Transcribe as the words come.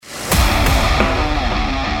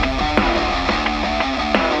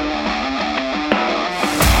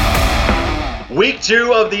Week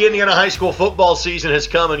 2 of the Indiana high school football season has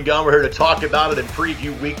come and gone. We're here to talk about it and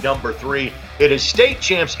preview week number 3. It is state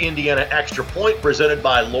champs Indiana Extra Point presented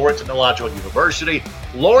by Lawrence Technological University.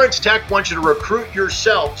 Lawrence Tech wants you to recruit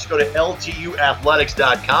yourself. Just go to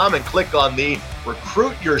ltuathletics.com and click on the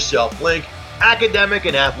Recruit Yourself link. Academic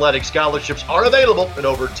and athletic scholarships are available in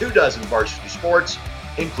over 24 varsity sports,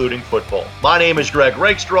 including football. My name is Greg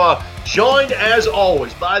Rakestraw, joined as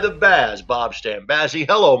always by the Baz, Bob Stambazzi.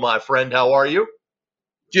 Hello, my friend. How are you?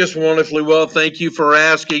 Just wonderfully well. Thank you for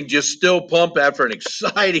asking. Just still pumped after an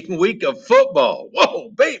exciting week of football. Whoa,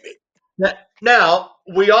 baby. Now,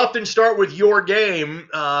 we often start with your game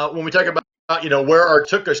when we talk about, where our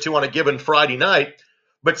took us to on a given Friday night.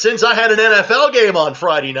 But since I had an NFL game on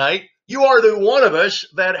Friday night, you are the one of us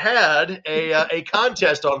that had a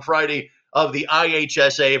contest on Friday of the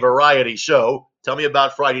IHSA variety. So tell me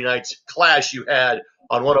about Friday night's clash you had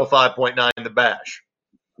on 105.9 The Bash.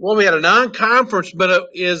 Well, we had a non-conference, but it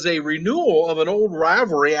is a renewal of an old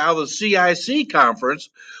rivalry out of the CIC conference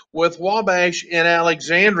with Wabash and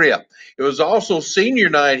Alexandria. It was also senior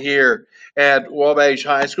night here at Wabash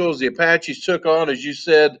High School as the Apaches took on, as you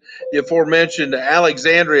said, the aforementioned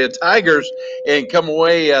Alexandria Tigers, and come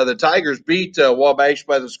away, the Tigers beat Wabash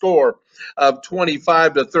by the score of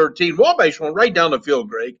 25-13. Wabash went right down the field,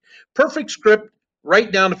 Greg. Perfect script.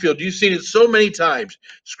 Right down the field. You've seen it so many times.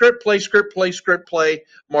 Script play, script play, script play.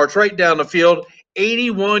 March right down the field.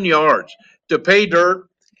 81 yards to pay dirt.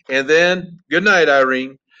 And then, good night,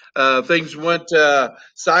 Irene. Things went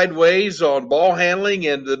sideways on ball handling,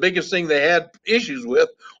 and the biggest thing they had issues with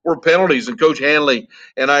were penalties. And Coach Hanley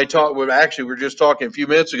and I we were just talking a few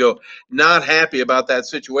minutes ago, not happy about that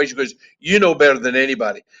situation because you know better than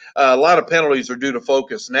anybody. A lot of penalties are due to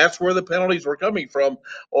focus, and that's where the penalties were coming from,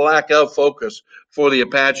 lack of focus for the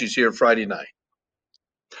Apaches here Friday night.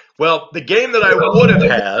 Well, the game that I would have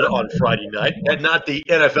had on Friday night, had not the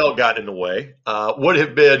NFL gotten in the way, would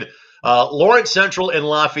have been Lawrence Central and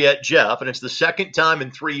Lafayette Jeff, and it's the second time in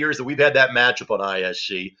 3 years that we've had that matchup on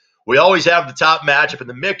ISC. We always have the top matchup in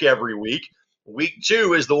the MIC every week. Week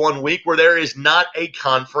 2 is the one week where there is not a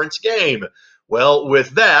conference game. Well,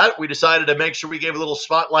 with that, we decided to make sure we gave a little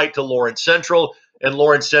spotlight to Lawrence Central, and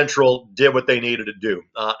Lawrence Central did what they needed to do.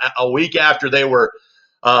 A week after they were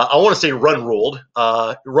I want to say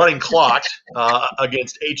running clocked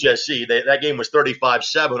against HSC. That game was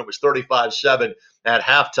 35-7. It was 35-7 at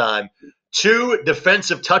halftime. 2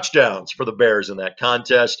 defensive touchdowns for the Bears in that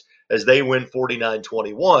contest as they win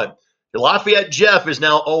 49-21. Lafayette Jeff is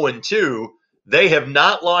now 0-2. They have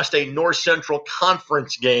not lost a North Central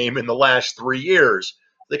Conference game in the last 3 years.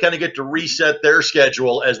 They kind of get to reset their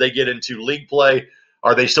schedule as they get into league play.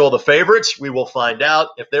 Are they still the favorites? We will find out.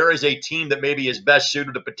 If there is a team that maybe is best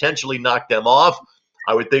suited to potentially knock them off,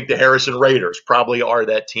 I would think the Harrison Raiders probably are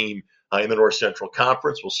that team in the North Central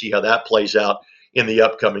Conference. We'll see how that plays out in the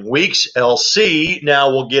upcoming weeks. LC now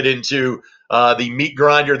will get into the meat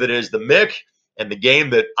grinder that is the MIC, and the game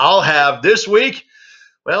that I'll have this week,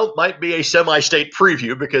 well, might be a semi-state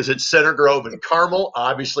preview because it's Center Grove and Carmel.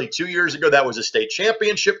 Obviously, 2 years ago, that was a state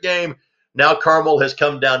championship game. Now Carmel has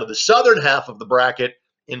come down to the southern half of the bracket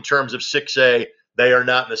in terms of 6A. They are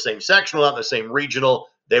not in the same sectional, not in the same regional.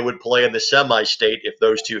 They would play in the semi-state if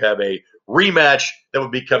those two have a rematch that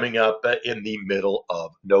would be coming up in the middle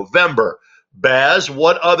of November. Baz,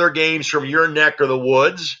 what other games from your neck of the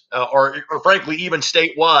woods, or frankly even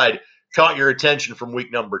statewide, caught your attention from week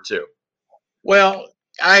number 2? Well,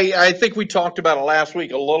 I think we talked about it last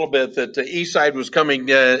week a little bit that the Eastside was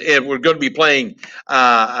coming and we're going to be playing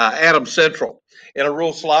Adams Central in a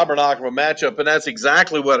real slobber knock of a matchup, and that's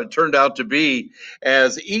exactly what it turned out to be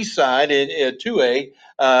as Eastside in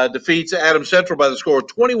 2A defeats Adams Central by the score of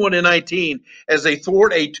 21-19 as they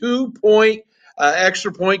thwart a 2-point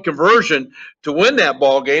extra point conversion to win that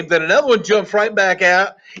ball game. Then another one jumps right back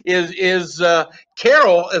out is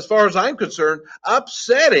Carroll, as far as I'm concerned,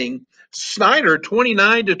 upsetting Snyder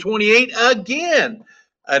 29-28 again.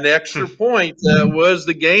 An extra point was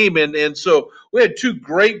the game, and so we had 2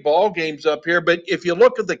 great ball games up here. But if you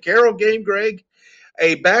look at the Carroll game, Greg,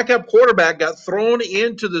 a backup quarterback got thrown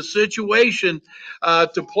into the situation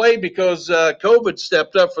to play because COVID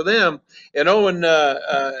stepped up for them, and Owen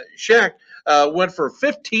Scheck went for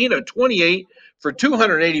 15 of 28 for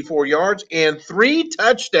 284 yards and 3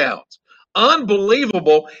 touchdowns.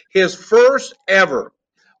 Unbelievable. His first ever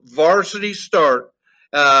varsity start.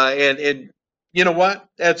 And you know what?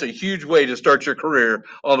 That's a huge way to start your career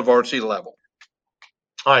on the varsity level.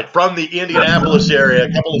 All right, from the Indianapolis area,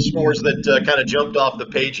 a couple of scores that kind of jumped off the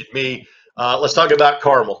page at me. Let's talk about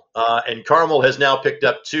Carmel. And Carmel has now picked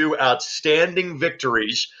up 2 outstanding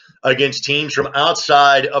victories against teams from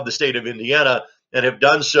outside of the state of Indiana. and have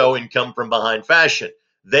done so in come from behind fashion.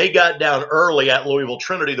 They got down early at Louisville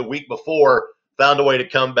Trinity the week before, found a way to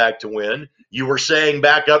come back to win. You were saying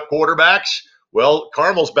backup quarterbacks. Well,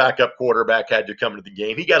 Carmel's backup quarterback had to come to the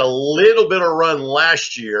game. He got a little bit of run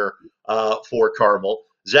last year for Carmel.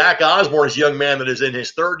 Zach Osborne is a young man that is in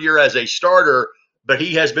his third year as a starter, but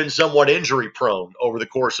he has been somewhat injury prone over the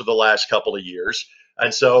course of the last couple of years.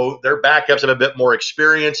 And so their backups have a bit more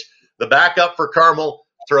experience. The backup for Carmel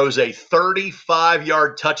throws a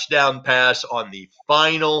 35-yard touchdown pass on the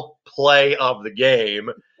final play of the game,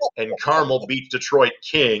 and Carmel beats Detroit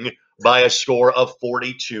King by a score of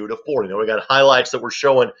 42-40. Now, we got highlights that we're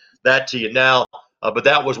showing that to you now, but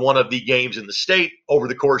that was one of the games in the state over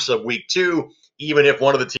the course of week 2, even if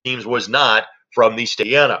one of the teams was not from the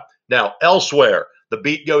Stadiana. Now, elsewhere, the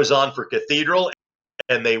beat goes on for Cathedral,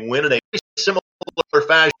 and they win in a similar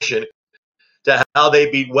fashion to how they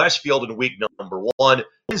beat Westfield in week number 1.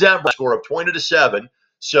 Wins that by a score of 20-7.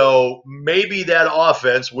 So maybe that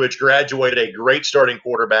offense, which graduated a great starting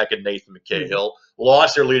quarterback in Nathan McCahill,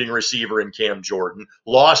 lost their leading receiver in Cam Jordan,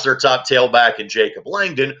 lost their top tailback in Jacob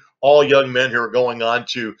Langdon, all young men who are going on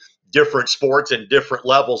to different sports and different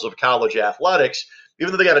levels of college athletics.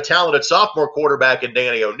 Even though they got a talented sophomore quarterback in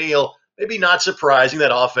Danny O'Neill, maybe not surprising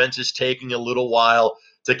that offense is taking a little while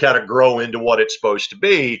to kind of grow into what it's supposed to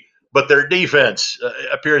be. But their defense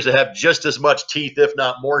appears to have just as much teeth, if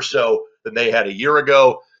not more so, than they had a year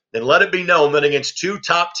ago. And let it be known that against 2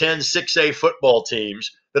 top 10 6A football teams,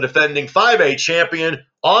 the defending 5A champion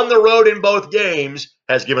on the road in both games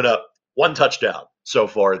has given up 1 touchdown so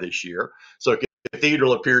far this year. So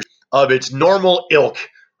Cathedral appears of its normal ilk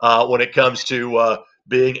when it comes to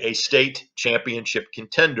being a state championship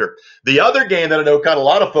contender. The other game that I know caught a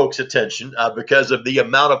lot of folks' attention because of the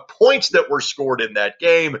amount of points that were scored in that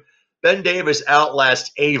game, Ben Davis outlasts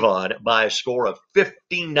Avon by a score of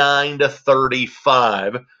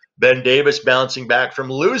 59-35. Ben Davis bouncing back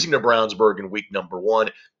from losing to Brownsburg in week number 1.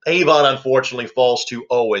 Avon, unfortunately, falls to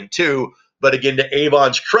 0-2. But again, to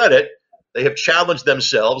Avon's credit, they have challenged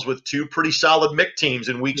themselves with 2 pretty solid MIC teams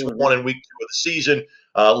in weeks 1 and week 2 of the season,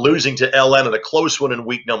 losing to LN in a close one in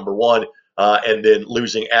week number 1, and then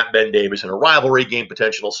losing at Ben Davis in a rivalry game,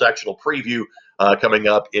 potential sectional preview coming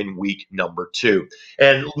up in week number 2.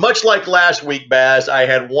 And much like last week, Baz, I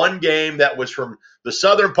had one game that was from the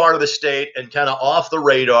southern part of the state and kind of off the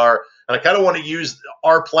radar. And I kind of want to use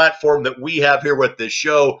our platform that we have here with this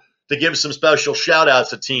show to give some special shout outs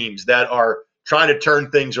to teams that are trying to turn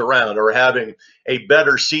things around or having a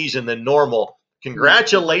better season than normal.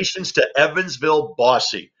 Congratulations to Evansville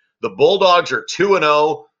Bosse. The Bulldogs are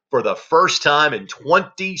 2-0 for the first time in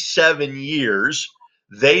 27 years.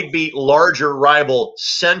 They beat larger rival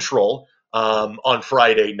Central on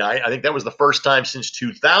Friday night. I think that was the first time since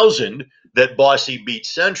 2000 that Bosse beat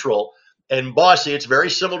Central. And Bosse, it's very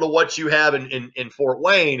similar to what you have in Fort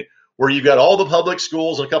Wayne, where you've got all the public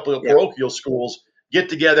schools and a couple of parochial schools get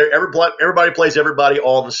together. Everybody plays everybody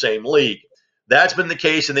all in the same league. That's been the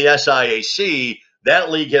case in the SIAC.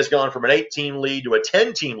 That league has gone from an 8-team league to a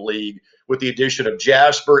 10-team league with the addition of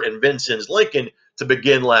Jasper and Vincennes Lincoln to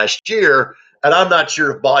begin last year. And I'm not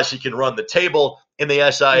sure if Bosse can run the table in the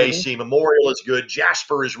SIAC. Memorial is good.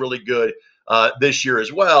 Jasper is really good this year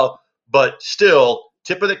as well. But still,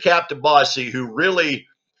 tip of the cap to Bosse, who really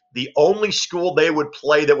the only school they would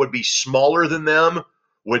play that would be smaller than them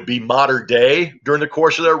would be Mater Dei during the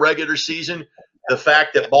course of their regular season. The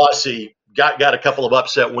fact that Bosse got a couple of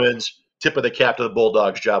upset wins, tip of the cap to the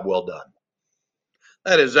Bulldogs. Job well done.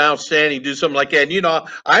 That is outstanding. Do something like that. And,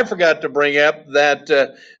 I forgot to bring up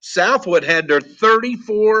that Southwood had their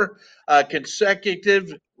 34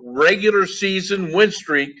 consecutive regular season win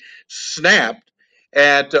streak snapped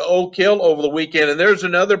at Oak Hill over the weekend. And there's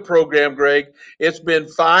another program, Greg. It's been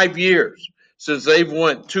 5 years since they've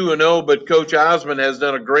went 2-0, but Coach Osmond has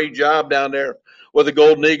done a great job down there with the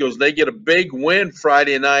Golden Eagles. They get a big win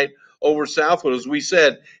Friday night over Southwood, as we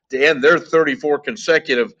said, to end their 34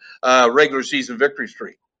 consecutive regular season victory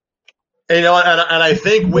streak. And I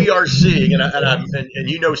think we are seeing,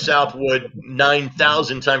 and Southwood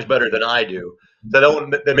 9,000 times better than I do.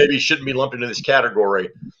 That maybe shouldn't be lumped into this category,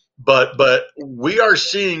 but we are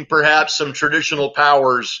seeing perhaps some traditional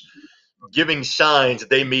powers giving signs that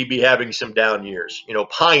they may be having some down years.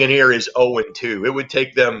 Pioneer is 0-2. It would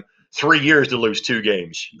take them 3 years to lose 2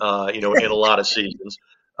 games, in a lot of seasons.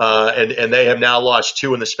 And they have now lost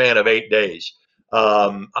 2 in the span of 8 days.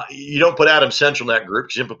 You don't put Adams Central in that group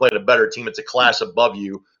because you simply played a better team. It's a class above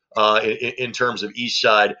you in terms of East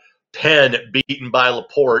Side. Penn beaten by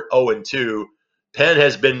LaPorte 0-2. Penn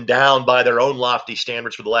has been down by their own lofty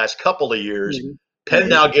standards for the last couple of years. Penn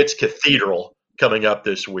now gets Cathedral coming up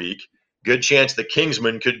this week. good chance the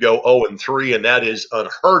Kingsmen could go 0-3, and that is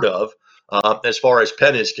unheard of as far as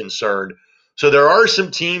Penn is concerned. So there are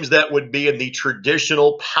some teams that would be in the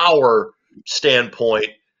traditional power standpoint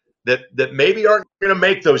that maybe aren't going to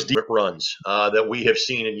make those deep runs that we have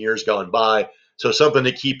seen in years gone by. So something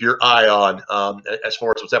to keep your eye on as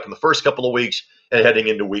far as what's happened the first couple of weeks and heading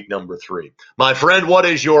into week number 3. My friend, what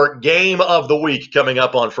is your game of the week coming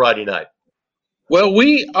up on Friday night? Well,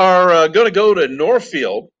 we are going to go to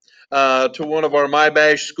Northfield to one of our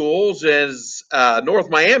MyBash schools as North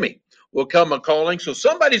Miami will come a-calling. So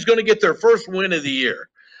somebody's going to get their first win of the year.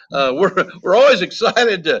 We're always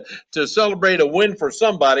excited to celebrate a win for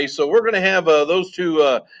somebody. So we're going to have those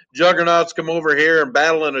two juggernauts come over here and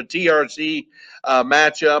battle in a TRC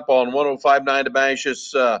matchup on 105.9 The Bash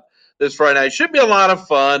this Friday night. Should be a lot of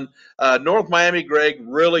fun. North Miami, Greg,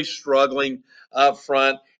 really struggling up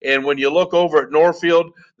front. And when you look over at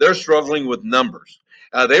Northfield, they're struggling with numbers.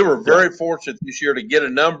 They were very fortunate this year to get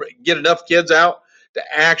enough kids out to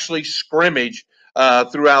actually scrimmage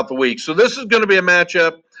throughout the week. So this is going to be a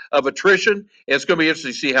matchup of attrition, and it's going to be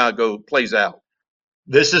interesting to see how it plays out.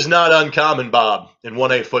 This is not uncommon, Bob, in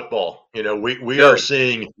 1A football. We are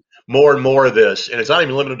seeing more and more of this, and it's not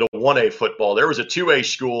even limited to 1A football. There was a 2A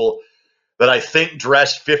school that I think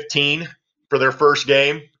dressed 15 for their first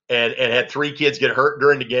game and had 3 kids get hurt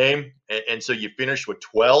during the game, and so you finished with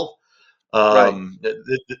 12.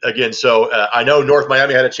 Again, so I know North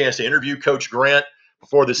Miami had a chance to interview Coach Grant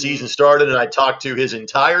before the season started, and I talked to his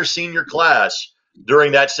entire senior class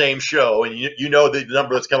during that same show, and you know the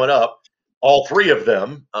number that's coming up. All 3 of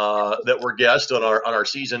them that were guests on our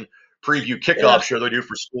season preview kickoff show they do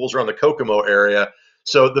for schools around the Kokomo area.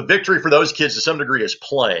 So the victory for those kids to some degree is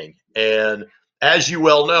playing. And as you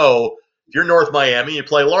well know, if you're North Miami, you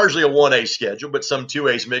play largely a 1A schedule, but some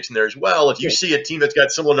 2As mixed in there as well. If you see a team that's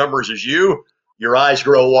got similar numbers as you, your eyes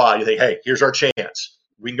grow wide. You think, hey, here's our chance.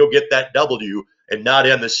 We can go get that W and not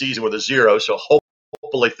end the season with a 0. So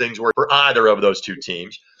hopefully things work for either of those 2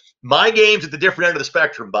 teams. My game's at the different end of the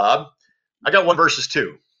spectrum, Bob. I got 1 versus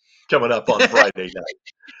 2 coming up on Friday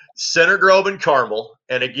night. Center Grove and Carmel.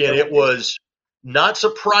 And again, it was not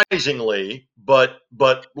surprisingly, but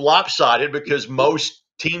lopsided because most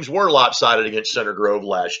teams were lopsided against Center Grove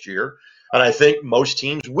last year. And I think most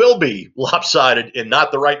teams will be lopsided in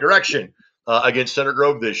not the right direction against Center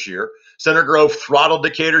Grove this year. Center Grove throttled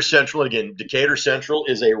Decatur Central. Again, Decatur Central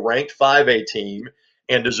is a ranked 5A team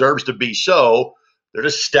and deserves to be so. They're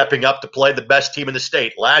just stepping up to play the best team in the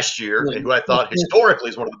state last year, and who I thought historically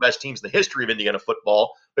is one of the best teams in the history of Indiana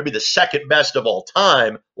football, maybe the second best of all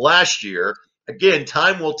time last year. Again,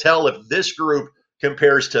 time will tell if this group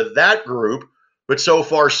compares to that group, but so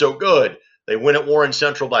far so good. They win at Warren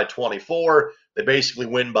Central by 24. They basically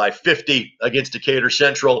win by 50 against Decatur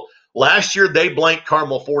Central. Last year, they blanked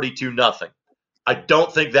Carmel 42-0. I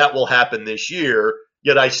don't think that will happen this year.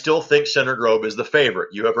 Yet I still think Center Grove is the favorite.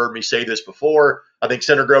 You have heard me say this before. I think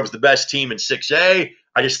Center Grove is the best team in 6A.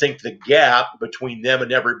 I just think the gap between them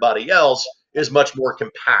and everybody else is much more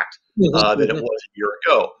compact than it was a year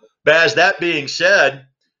ago. Baz, that being said,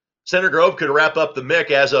 Center Grove could wrap up the MIC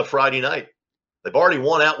as of Friday night. They've already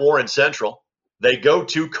won at Warren Central. They go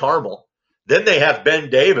to Carmel. Then they have Ben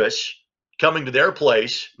Davis coming to their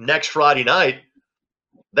place next Friday night.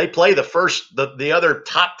 They play the other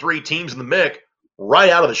top 3 teams in the MIC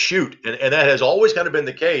right out of the chute. And that has always kind of been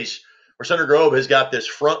the case where Center Grove has got this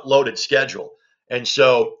front-loaded schedule. And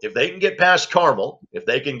so if they can get past Carmel, if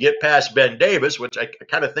they can get past Ben Davis, which I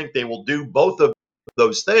kind of think they will do both of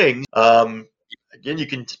those things, again, you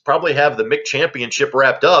can probably have the MIC championship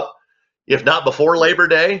wrapped up. If not before Labor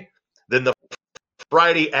Day, then the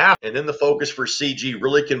Friday after. And then the focus for CG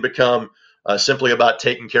really can become simply about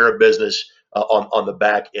taking care of business on the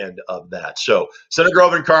back end of that. So Center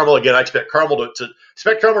Grove and Carmel, again, I expect Carmel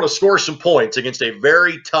to score some points against a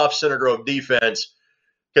very tough Center Grove defense.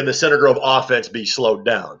 Can the Center Grove offense be slowed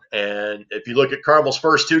down? And if you look at Carmel's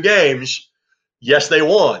first 2 games, yes, they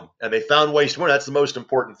won, and they found ways to win. That's the most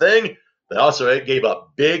important thing. They also gave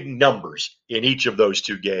up big numbers in each of those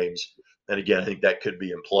 2 games. And again, I think that could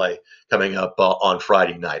be in play coming up on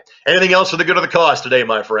Friday night. Anything else for the good of the cause today,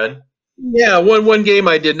 my friend? Yeah, one game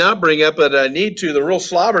I did not bring up, but I need to. The real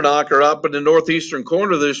slobber knocker up in the northeastern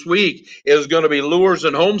corner this week is going to be Lures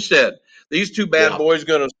and Homestead. These 2 bad boys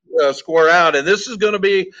going to score out, and this is going to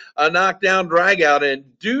be a knockdown drag-out.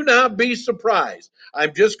 And do not be surprised.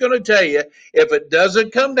 I'm just going to tell you, if it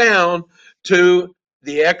doesn't come down to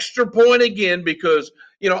the extra point again, because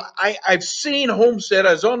I've seen Homestead.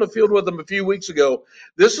 I was on the field with them a few weeks ago.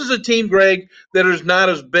 This is a team, Greg, that is not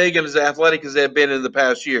as big and as athletic as they've been in the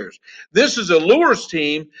past years. This is a Luers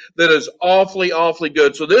team that is awfully, awfully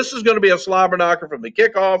good. So this is going to be a slobber knocker from the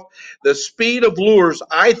kickoff. The speed of Luers,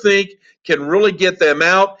 I think, can really get them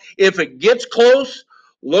out. If it gets close,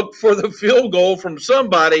 look for the field goal from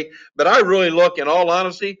somebody. But I really look, in all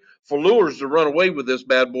honesty, for Luers to run away with this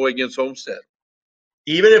bad boy against Homestead.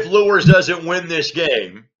 Even if Luers doesn't win this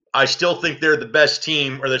game, I still think they're the best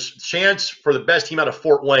team, or there's a chance for the best team out of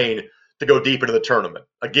Fort Wayne to go deep into the tournament.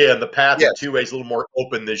 Again, the path to 2A is a little more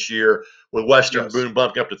open this year, with Western Boone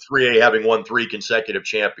bumping up to 3A, having won 3 consecutive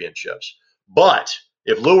championships. But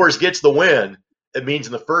if Luers gets the win, it means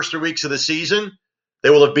in the first 3 weeks of the season, they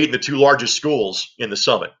will have beaten the 2 largest schools in the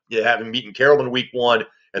Summit. Having beaten Carrollton in week 1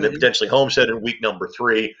 and then potentially Homestead in week number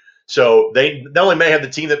 3. So they not only may have the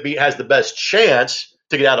team that has the best chance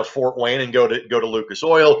to get out of Fort Wayne and go to Lucas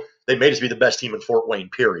Oil, they may just be the best team in Fort Wayne,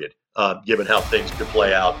 period, given how things could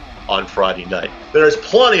play out on Friday night. There's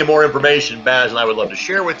plenty of more information, Baz, and I would love to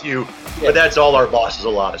share with you, but that's all our bosses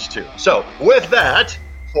allot us to. So with that,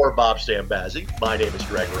 for Bob Stambazzi, my name is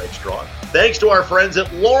Greg Rakestraw. Thanks to our friends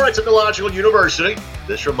at Lawrence Ethnological University.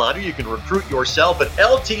 This reminder, you can recruit yourself at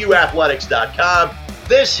ltuathletics.com.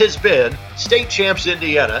 This has been State Champs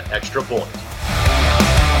Indiana Extra Point.